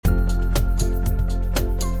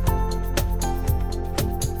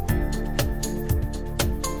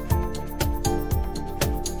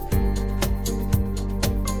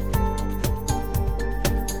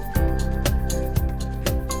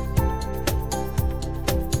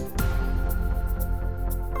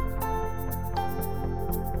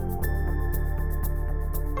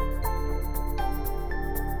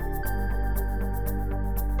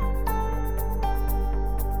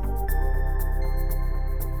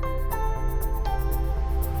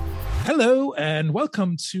Hello and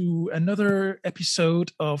welcome to another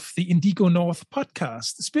episode of the Indigo North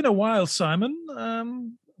podcast. It's been a while, Simon,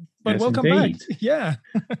 but yes, welcome indeed. back. Yeah.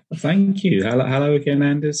 Thank you. Hello again,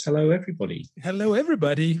 Anders. Hello, everybody. Hello,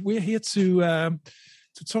 everybody. We're here to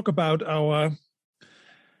talk about our.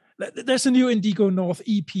 There's a new Indigo North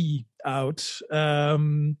EP out. There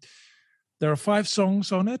are 5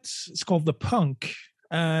 songs on it. It's called The Punk,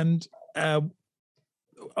 and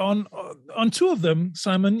on 2 of them,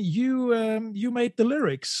 Simon, you made the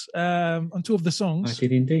lyrics on 2 of the songs. I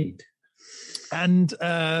did indeed. And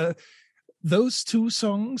those 2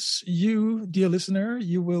 songs, you, dear listener,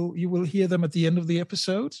 you will hear them at the end of the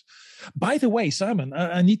episode. By the way, Simon,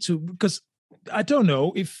 I need to, because I don't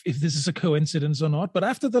know if this is a coincidence or not, but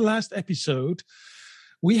after the last episode,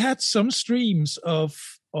 we had some streams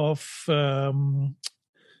of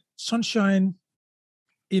Sunshine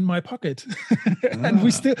in My Pocket, and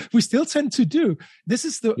we still tend to do. This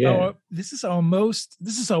is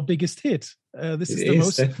our biggest hit. This is the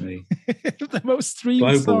most definitely the most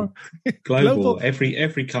streamed song. Global.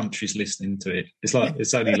 Every country's listening to it. It's like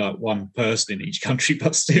it's only like one person in each country,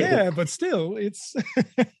 but still. Yeah, but still, it's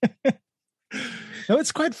no,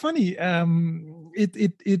 it's quite funny. Every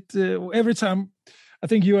time. I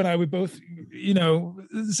think you and I, we both,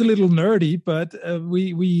 it's a little nerdy, but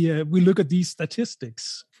we look at these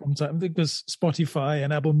statistics from time, because Spotify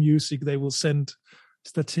and Apple Music, they will send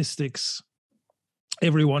statistics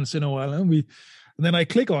every once in a while, and then I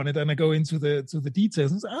click on it and I go into the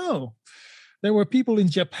details and say, oh, there were people in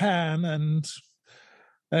Japan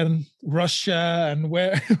and Russia and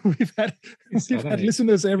where we've had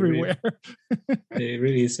listeners everywhere. It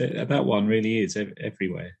really is. That one really is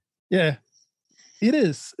everywhere. Yeah. It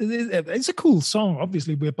is. It's a cool song.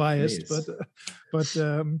 Obviously, we're biased, but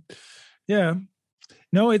yeah.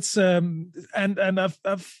 No, it's and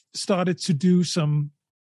I've started to do some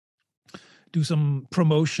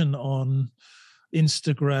promotion on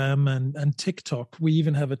Instagram and TikTok. We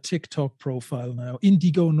even have a TikTok profile now,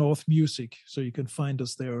 Indigo North Music, so you can find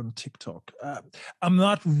us there on TikTok. I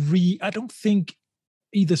don't think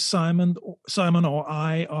either Simon or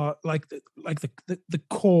I are like the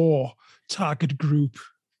core target group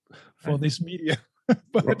for this media.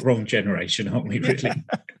 But, wrong generation, aren't we? Really.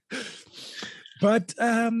 But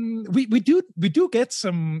we do get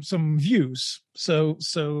some views. So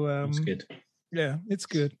that's good. Yeah, it's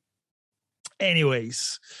good.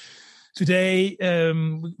 Anyways, today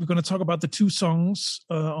we're going to talk about the 2 songs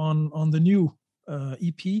on the new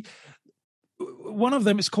EP. One of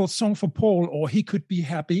them is called Song for Paul, or He Could Be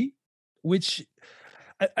Happy, which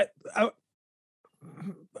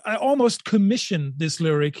I almost commissioned this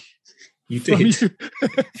lyric. You did.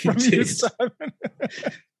 From you, Simon.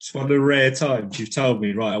 It's one of the rare times you've told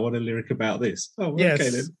me, right, I want a lyric about this. Oh, yes.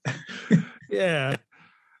 Okay then. Yeah.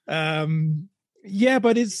 Yeah,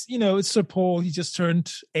 but it's Sir Paul. He just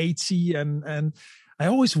turned 80, and I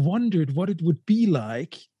always wondered what it would be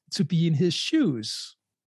like to be in his shoes.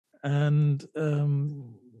 And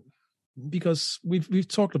because we've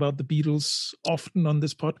talked about the Beatles often on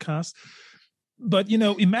this podcast, but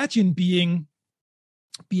imagine being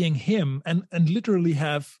him and literally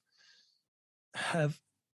have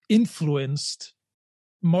influenced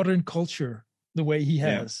modern culture the way he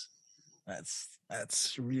has. Yeah.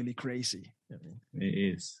 That's really crazy. I mean, it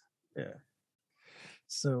is. Yeah.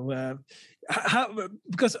 So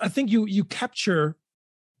because I think you capture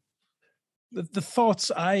the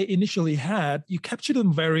thoughts I initially had, you captured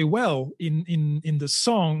them very well in the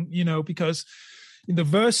song, because in the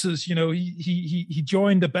verses, he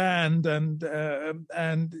joined a band and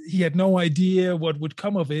he had no idea what would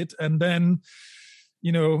come of it, and then,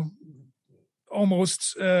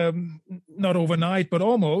 almost not overnight, but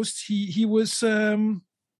almost he was a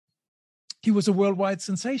worldwide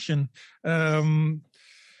sensation.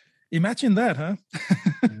 Imagine that, huh?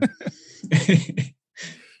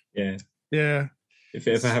 Yeah. Yeah. If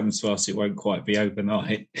it ever happens to us, it won't quite be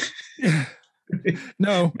overnight.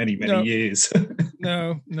 No. many years.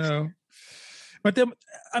 No. But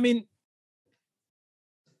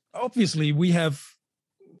obviously we have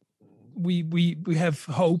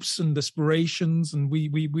hopes and aspirations, and we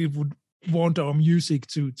would want our music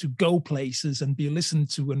to go places and be listened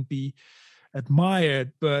to and be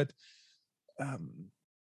admired. But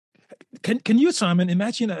can you, Simon,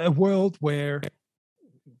 imagine a world where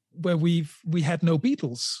we had no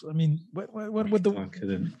Beatles? I mean, what would the? I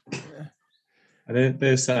couldn't.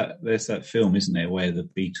 There's that film, isn't there, where the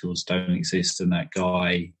Beatles don't exist and that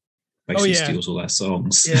guy basically steals all their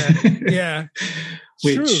songs. Yeah.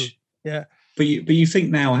 Which, true. Yeah. But you think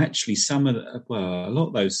now actually a lot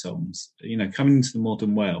of those songs, coming into the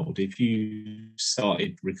modern world, if you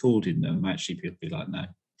started recording them, actually people would be like, no,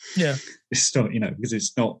 Yeah, it's not, because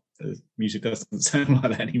it's not, music doesn't sound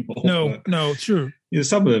like that anymore. No, true.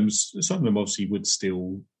 Some of them obviously would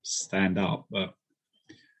still stand up, but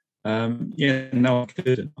no, I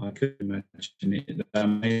couldn't imagine it.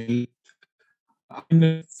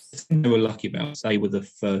 The thing they were lucky about, they were the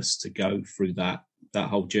first to go through that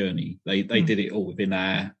whole journey. They did it all within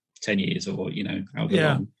 10 years or however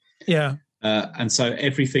long. Yeah. And so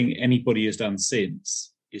everything anybody has done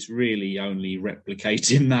since is really only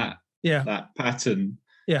replicating that pattern.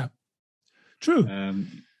 Yeah, true.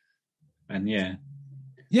 And yeah,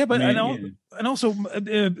 but and also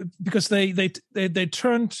because they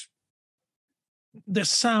turned. The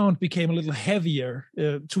sound became a little heavier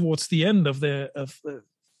towards the end of their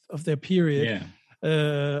period,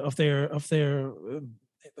 of their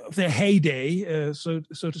heyday, so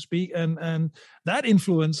to speak, and that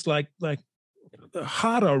influenced like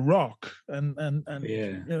harder rock and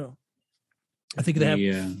I think they have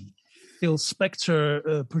Phil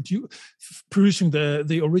Spector producing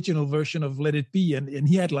the original version of Let It Be, and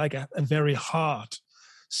he had like a very hard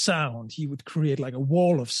sound. He would create like a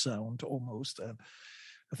wall of sound almost, and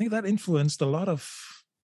I think that influenced a lot of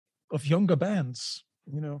younger bands.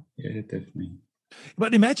 Yeah, definitely.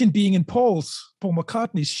 But imagine being in Paul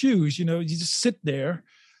McCartney's shoes. You just sit there.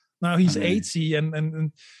 Now he's 80,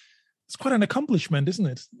 and it's quite an accomplishment, isn't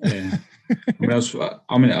it? Yeah. I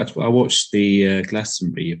watched the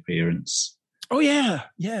Glastonbury appearance. Oh yeah.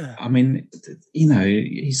 I mean,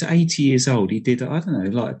 he's 80 years old. He did, I don't know,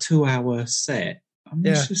 like a 2-hour set.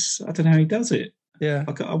 It's just, I don't know how he does it. Yeah.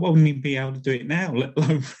 I won't even be able to do it now, let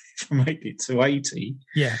alone if I make it to 80.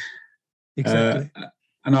 Yeah, exactly.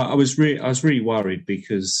 And I was really worried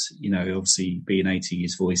because, obviously being 80,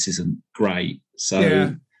 his voice isn't great.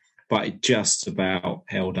 So, but it just about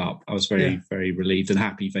held up. I was very, very relieved and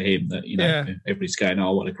happy for him that, everybody's going,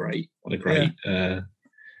 oh, what a great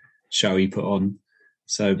show he put on.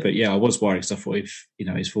 So, but I was worried because I thought if,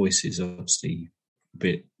 his voice is obviously a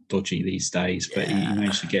bit dodgy these days, but he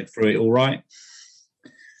managed to get through it all right.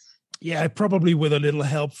 Yeah, probably with a little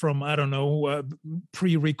help from, I don't know,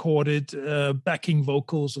 pre-recorded backing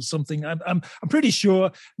vocals or something. I'm pretty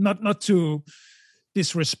sure, not to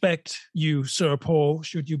disrespect you, Sir Paul,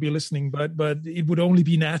 should you be listening, but it would only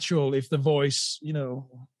be natural if the voice,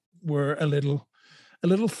 were a little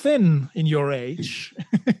thin in your age.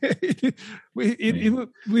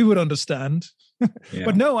 We would understand. Yeah.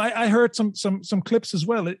 But no, I heard some clips as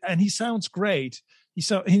well, and he sounds great.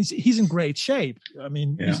 He's in great shape. I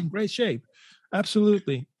mean, he's in great shape.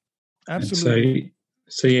 Absolutely. So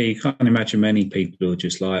you can't imagine many people who are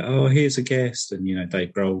just like, oh, here's a guest, and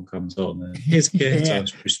Dave Grohl comes on, and here's a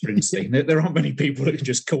guest, Bruce Springsteen. There aren't many people that can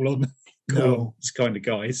just call on these kind of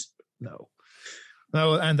guys. No,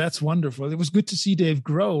 and that's wonderful. It was good to see Dave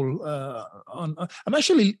Grohl I'm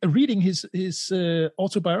actually reading his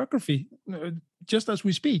autobiography just as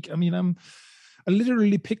we speak. I mean, I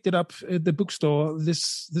literally picked it up at the bookstore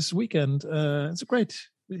this weekend. It's a great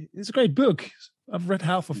book. I've read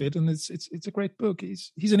half of it, and it's a great book.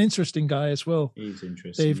 He's an interesting guy as well. He's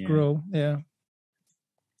interesting, Dave Grohl. Yeah.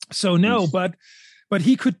 So no, but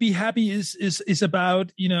he could be happy is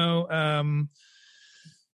about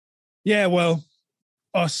well,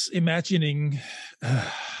 us imagining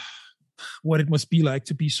what it must be like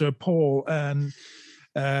to be Sir Paul,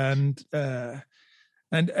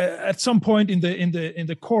 and at some point in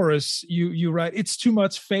the chorus, you write, it's too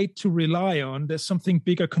much fate to rely on. There's something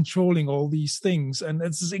bigger controlling all these things, and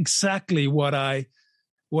that's exactly what I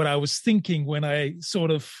was thinking when I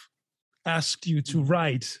sort of asked you to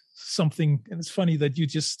write something. And it's funny that you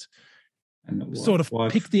just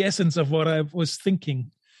picked the essence of what I was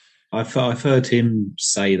thinking. I've heard him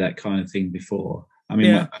say that kind of thing before. I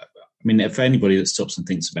mean, for anybody that stops and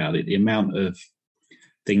thinks about it, the amount of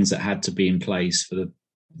things that had to be in place for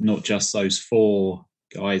not just those 4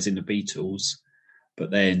 guys in the Beatles,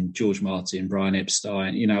 but then George Martin, Brian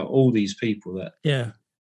Epstein, all these people that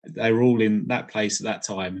they were all in that place at that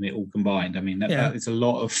time, and it all combined. I mean, that is a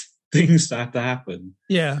lot of things that have to happen.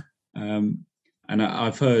 Yeah. And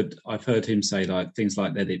I've heard him say like things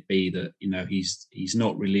like Let It Be, that he's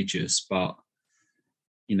not religious, but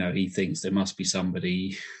he thinks there must be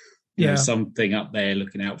somebody, something up there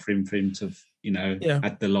looking out for him to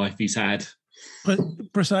had the life he's had.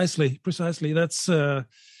 Precisely. That's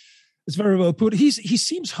it's very well put. He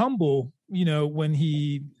seems humble, when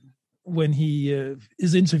he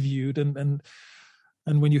is interviewed, and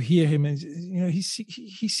when you hear him, and he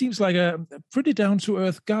seems like a pretty down to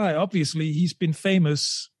earth guy. Obviously, he's been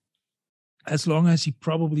famous as long as he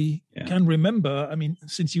probably can remember. I mean,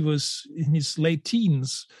 since he was in his late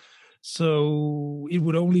teens, so it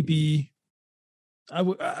would only be.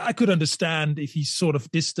 I could understand if he's sort of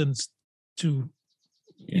distanced to,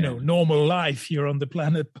 normal life here on the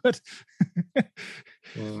planet, but.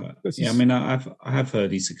 I mean, I have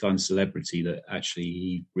heard he's the kind of celebrity that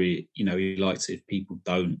actually he likes it if people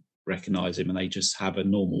don't recognize him and they just have a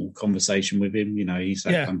normal conversation with him. He's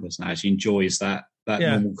that kind of person that actually enjoys that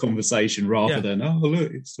normal conversation rather than, oh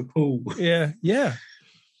look, it's the pool. Yeah.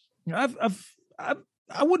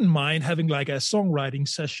 I wouldn't mind having like a songwriting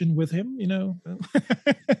session with him,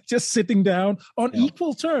 just sitting down on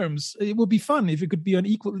equal terms. It would be fun if it could be on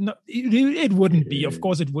equal. No, it wouldn't be, of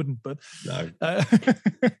course it wouldn't, but no.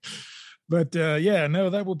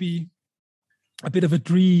 That would be a bit of a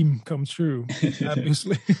dream come true,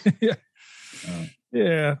 obviously.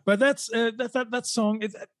 Yeah, but that's that song.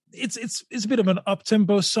 It's a bit of an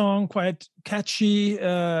up-tempo song, quite catchy.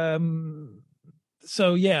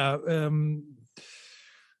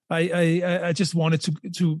 I just wanted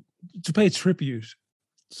to pay tribute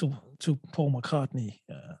to Paul McCartney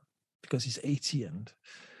because he's 80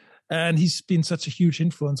 and he's been such a huge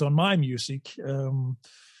influence on my music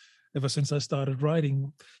ever since I started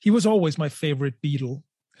writing. He was always my favorite Beatle.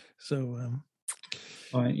 So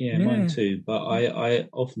mine too. But I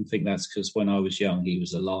often think that's because when I was young, he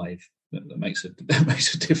was alive. That makes a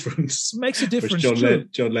difference. Makes a difference.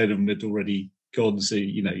 John Lennon had already gone, so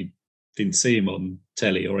didn't see him on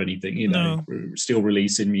telly or anything, still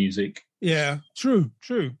releasing music. Yeah, true.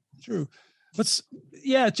 But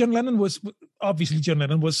John Lennon was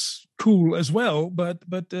cool as well, but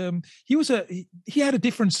he had a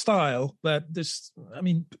different style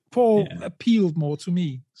Paul appealed more to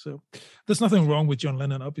me. So there's nothing wrong with John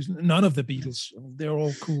Lennon, obviously. None of the Beatles, they're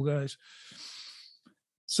all cool guys.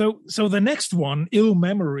 So the next one, Ill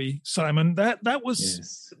Memory, Simon, that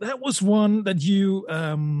was one that you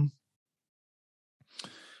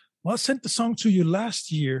I sent the song to you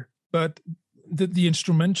last year, but the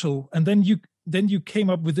instrumental, and then you came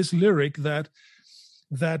up with this lyric that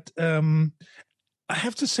I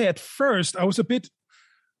have to say at first I was a bit,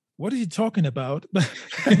 what are you talking about?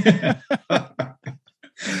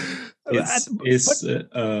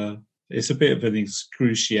 It's a bit of an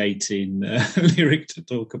excruciating lyric to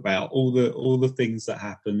talk about. All the things that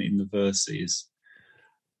happen in the verses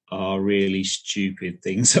are really stupid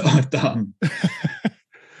things that I've done.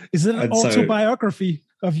 Is it an autobiography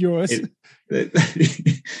of yours?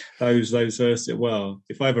 Those verses. Well,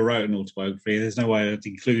 if I ever wrote an autobiography, there's no way I'd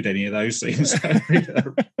include any of those things.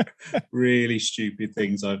 Really stupid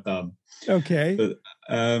things I've done. Okay. But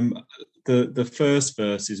the first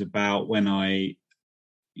verse is about when I,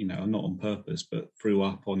 not on purpose, but threw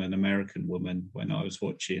up on an American woman when I was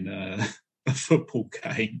watching a football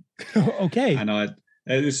game. Okay.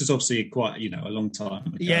 And this is obviously quite, a long time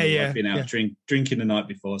ago. Yeah. I've been out drinking the night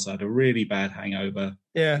before, so I had a really bad hangover.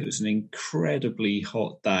 Yeah. It was an incredibly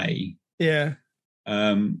hot day. Yeah.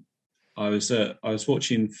 I was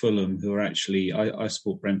watching Fulham, who are actually, I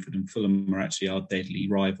support Brentford, and Fulham are actually our deadly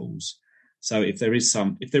rivals. So if there is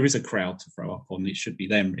a crowd to throw up on, it should be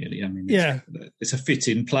them, really. I mean, it's a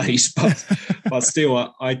fitting place, but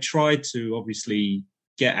still, I tried to obviously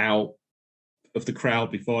get out of the crowd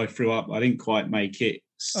before I threw up. I didn't quite make it.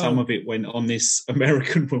 Some of it went on this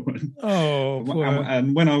American woman. Oh,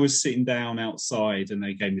 and when I was sitting down outside and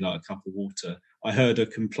they gave me like a cup of water, I heard her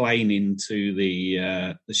complaining to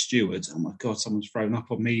the stewards, "Oh my God, someone's thrown up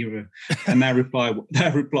on me!" And their reply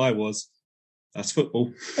was, "That's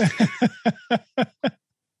football."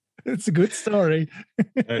 It's a good story.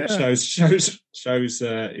 It shows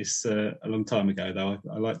it's a long time ago, though.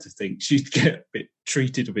 I like to think she'd get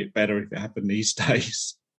treated a bit better if it happened these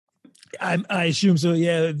days. I assume so.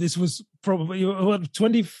 Yeah, this was probably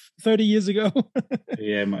 20, 30 years ago.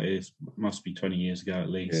 Yeah, it must be 20 years ago at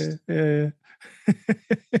least. Yeah.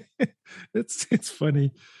 It's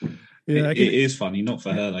funny. Yeah, it is funny, not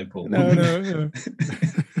for her though, Paul. No.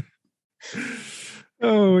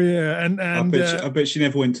 Oh yeah, and I bet she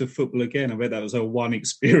never went to football again. I bet that was her one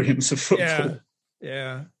experience of football.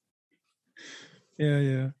 Yeah.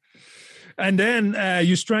 And then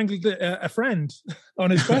you strangled a friend on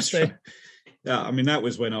his birthday. Right. Yeah, I mean that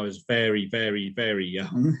was when I was very, very, very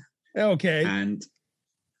young. Okay. And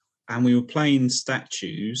we were playing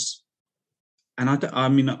statues, and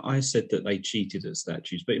I said that they cheated at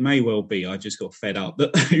statues, but it may well be I just got fed up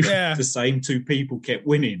that the same two people kept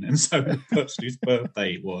winning, and so the person whose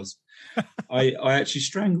birthday it was, I actually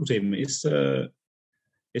strangled him.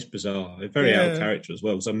 It's bizarre. Very out of character as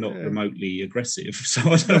well, because I'm not remotely aggressive. So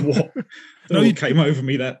I don't know what came over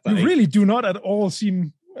me that day. You really do not at all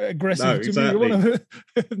seem aggressive to me. exactly. You're one of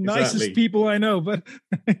the nicest people I know, but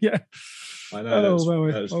yeah. I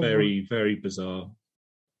know that was very, very bizarre.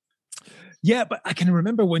 Yeah, but I can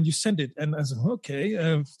remember when you sent it, and I was like, okay,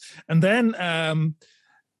 and then I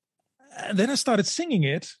started singing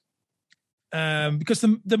it because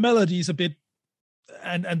the melody is a bit,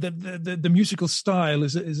 and the musical style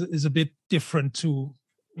is a bit different to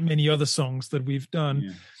many other songs that we've done.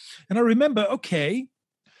 Yeah. And I remember, okay,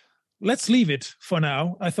 let's leave it for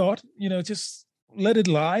now. I thought, just let it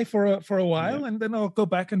lie for a while, and then I'll go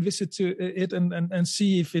back and visit to it and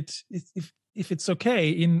see if it's okay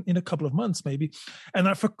in a couple of months maybe. And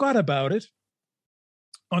I forgot about it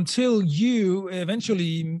until you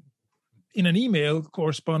eventually, in an email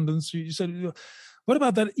correspondence, you said, "What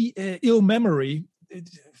about that Ill Memory?"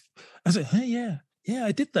 I said, "Hey, yeah,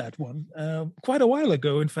 I did that one quite a while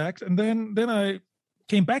ago, in fact." And then I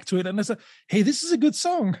came back to it and I said, "Hey, this is a good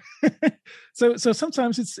song." so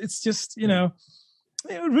sometimes it's just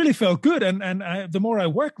it really felt good, and the more I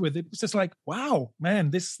worked with it, it's just like, wow, man,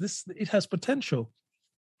 this it has potential.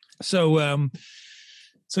 So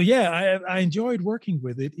yeah, I enjoyed working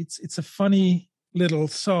with it. It's a funny little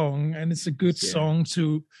song, and it's a good song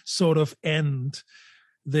to sort of end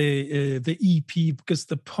the EP, because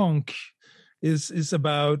the punk is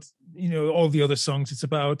about all the other songs. It's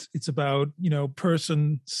about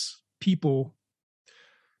people,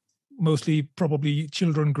 mostly probably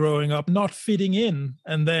children growing up, not fitting in,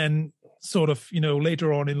 and then sort of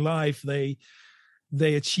later on in life they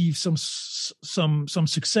achieve some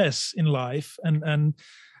success in life, and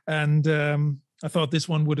I thought this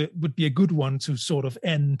one would be a good one to sort of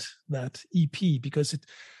end that EP, because it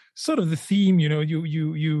sort of the theme,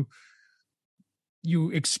 you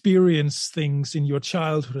experience things in your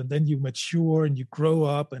childhood, and then you mature and you grow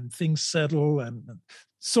up and things settle, and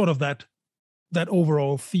sort of that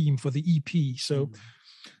overall theme for the EP. So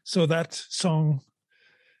that song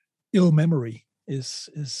Ill Memory was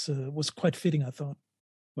quite fitting, I thought.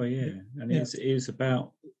 Well, yeah. And it is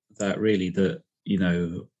about that, really, that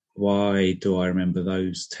why do I remember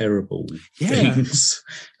those terrible things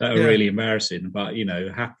that are really embarrassing? But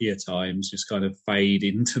happier times just kind of fade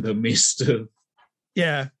into the mist of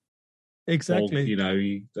exactly.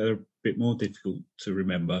 They're a bit more difficult to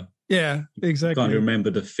remember. Yeah, exactly. You can't remember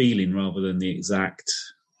the feeling rather than the exact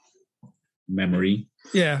memory.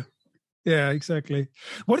 Yeah, exactly.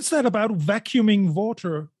 What is that about vacuuming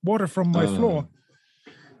water from my floor?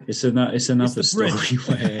 It's another story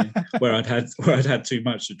where I'd had too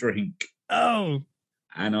much to drink. Oh.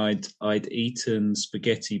 And I'd eaten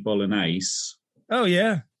spaghetti bolognese. Oh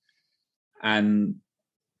yeah. And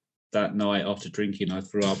that night after drinking, I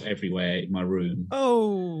threw up everywhere in my room.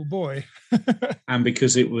 Oh boy. And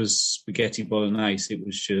because it was spaghetti bolognese, it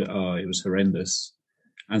was horrendous.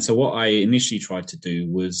 And so what I initially tried to do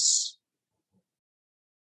was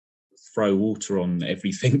throw water on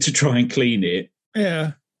everything to try and clean it.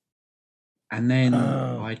 Yeah. And then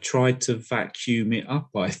I tried to vacuum it up,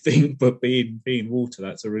 I think, but being water,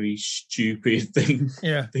 that's a really stupid thing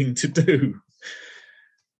to do.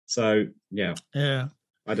 So, yeah. Yeah.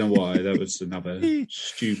 I don't know why. That was another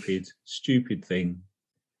stupid thing.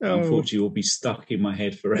 Oh. Unfortunately, will be stuck in my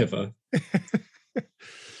head forever.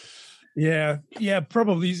 Yeah,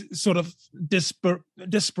 probably sort of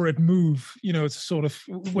desperate move, to sort of.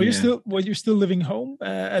 Were you still living home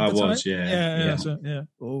at the time? I was, yeah. So, yeah.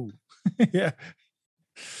 Oh, yeah.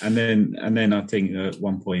 And then I think at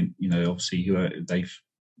one point, obviously,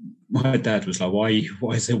 my dad was like,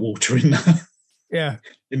 "Why is there water in that?" Yeah,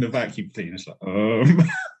 in the vacuum cleaner. It's like,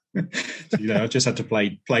 I just had to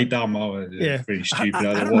play dumb. I was pretty stupid. I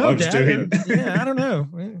don't know what I was doing. I don't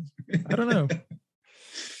know.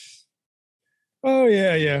 Oh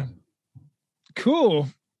yeah. Cool.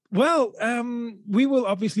 Well, we will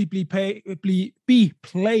obviously be playing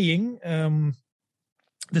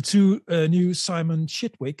the two new Simon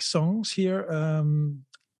Chitwick songs here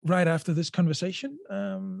right after this conversation.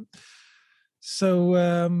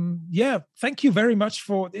 Thank you very much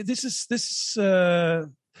for this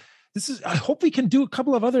is I hope we can do a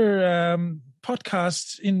couple of other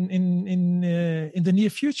podcasts in the near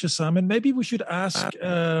future, Simon. Maybe we should ask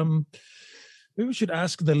the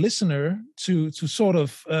listener to sort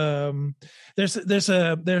of there's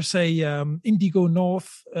a Indigo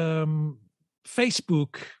North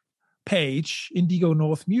Facebook page, Indigo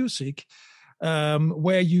North Music,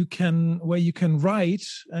 where you can write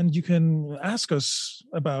and you can ask us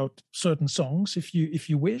about certain songs if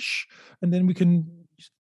you wish, and then we can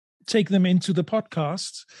take them into the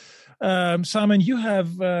podcast. Simon, you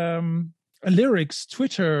have a lyrics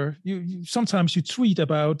Twitter. You sometimes you tweet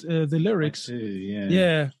about the lyrics. I do, yeah.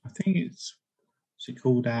 Yeah. I think it's it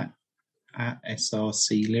called at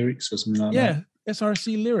SRC Lyrics or something like that? Yeah,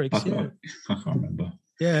 SRC Lyrics. I can't remember.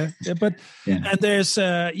 Yeah, but and there's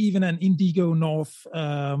even an Indigo North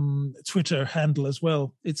Twitter handle as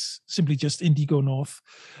well. It's simply just Indigo North.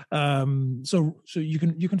 So you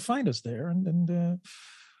can find us there and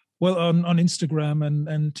well on Instagram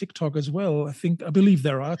and TikTok as well. I believe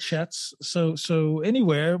there are chats. So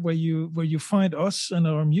anywhere where you find us and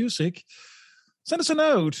our music, send us a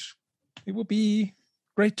note. It would be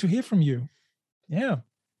great to hear from you. Yeah,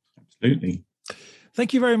 absolutely.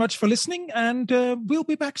 Thank you very much for listening, and we'll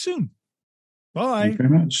be back soon. Bye. Thank you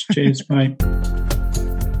very much. Cheers. Bye.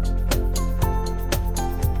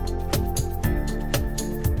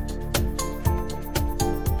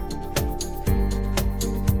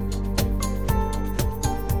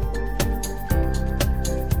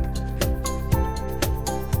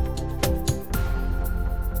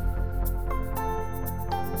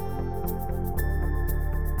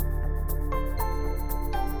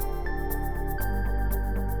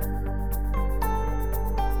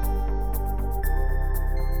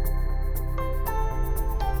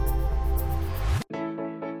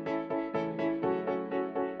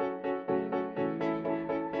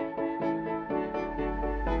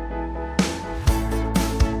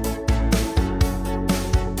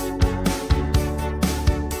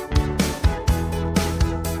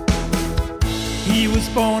 He was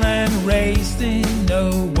born and raised in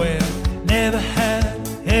nowhere, never had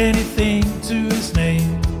anything to his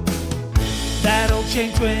name. That all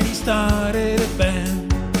changed when he started a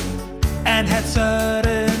band and had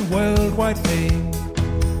sudden worldwide fame.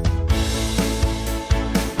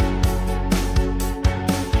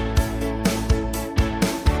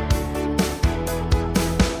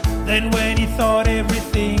 Then when he thought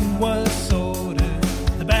everything was sorted,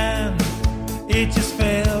 the band, it just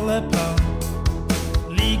fell apart.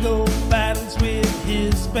 Legal battles with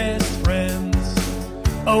his best friends.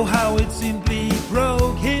 Oh, how it simply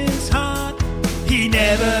broke his heart. He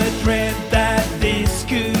never dreamt that this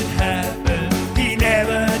could happen. He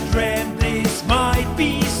never dreamt this might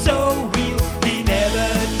be so real. He never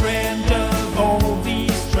dreamt of all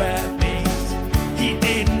these trappings. He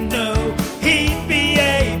didn't know he'd be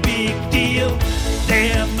a big deal.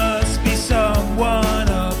 There must be someone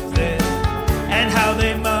up there, and how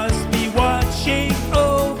they must be watching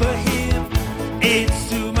over him. It's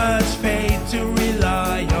too much fate to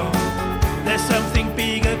rely on. There's something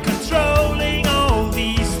bigger controlling all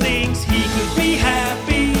these things. He could be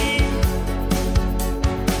happy.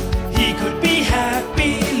 He could be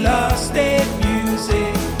happy, lost in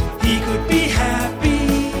music. He could be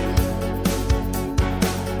happy.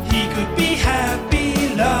 He could be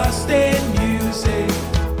happy, lost in music.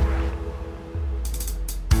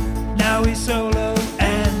 Now he's solo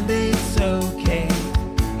and it's okay.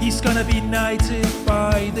 He's gonna be knighted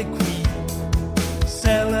by the Queen.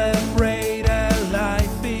 Celebrate a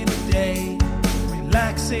life in a day,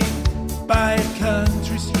 relaxing by a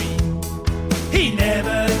country stream. He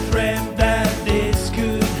never dreamt that this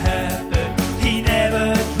could happen. He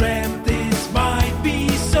never dreamt this might be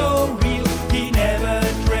so real. He never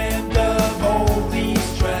dreamt of all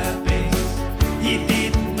these trappings. He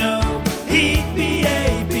didn't know he'd be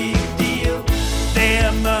a big deal.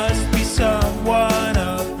 There must be someone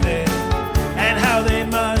up there, and how they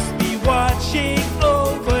must be watching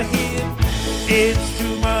over him. It's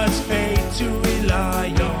too much fate to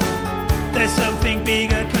rely on. There's something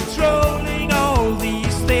bigger controlling all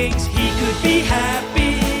these things. He could be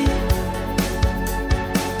happy.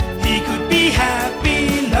 He could be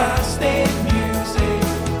happy, lost in music.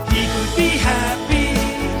 He could be happy.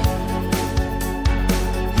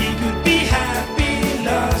 He could be happy,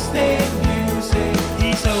 lost in music.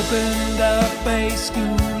 He's opened up a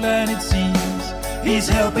school and it seems he's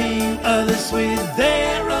helping others with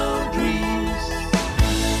their own dreams.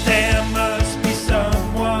 There must be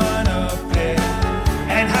someone up there,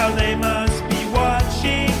 and how they must be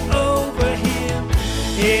watching over him.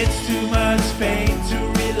 It's too much fate to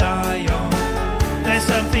rely on. There's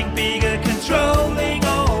something bigger controlling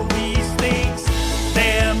all these things.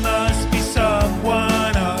 There must be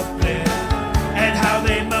someone up there, and how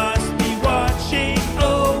they must be watching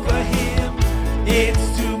over him.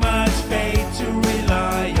 It's too much fate to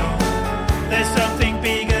rely on. There's something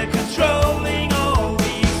bigger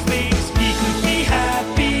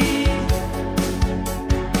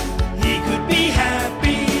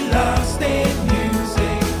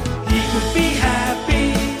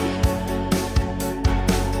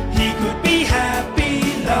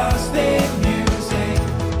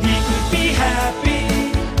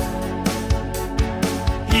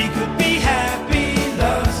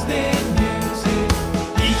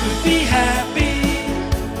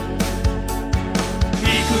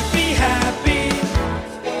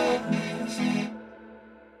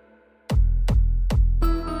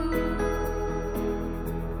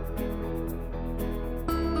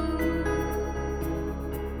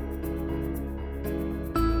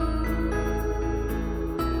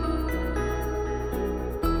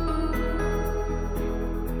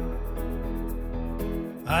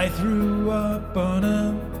I threw up on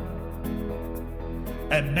an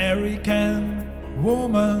American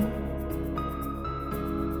woman.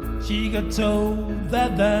 She got told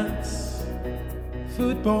that that's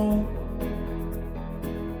football.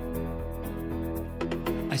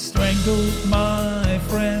 I strangled my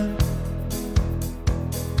friend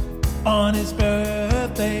on his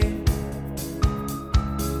birthday.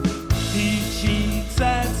 He cheats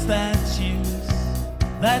at statues,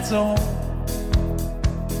 that's all.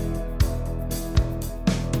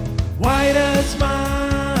 Why does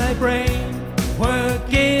my brain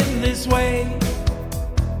work in this way?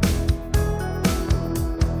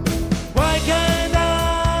 Why can't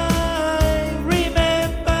I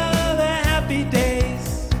remember the happy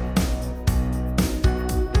days?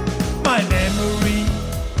 My memory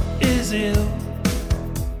is ill.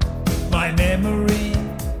 My memory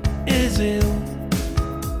is ill.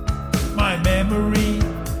 My memory,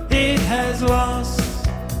 it has lost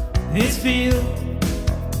its feel.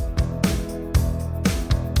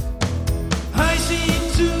 I seem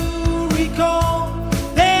to recall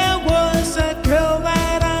there was a girl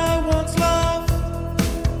that I once loved.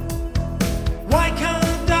 Why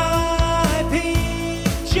can't I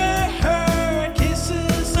picture her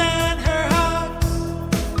kisses and her hugs?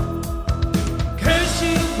 Curse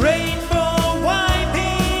you, brain, for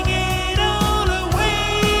wiping it all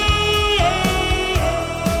away.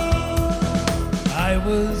 I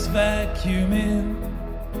was vacuuming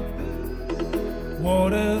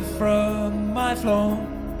water from my floor.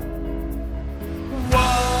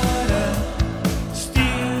 What a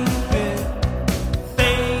stupid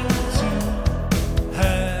thing to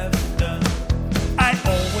have done. I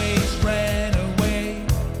always ran away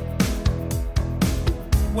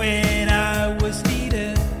when I was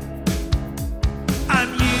needed.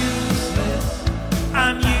 I'm useless,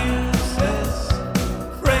 I'm useless.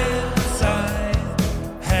 Friends I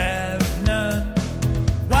have none.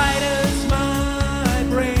 Why does my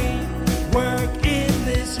brain work in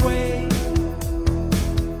this way?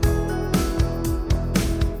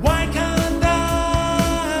 Why can't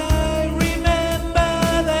I remember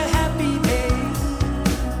the happy days?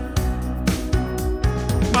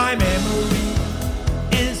 My memory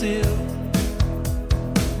is ill.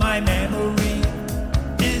 My memory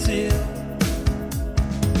is ill.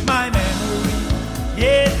 My memory,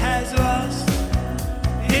 it has lost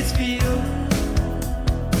its feel.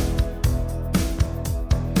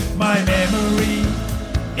 My memory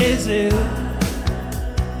is ill,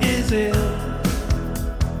 is ill.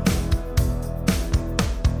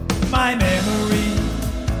 My memory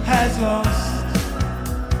has lost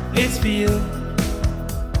its feel.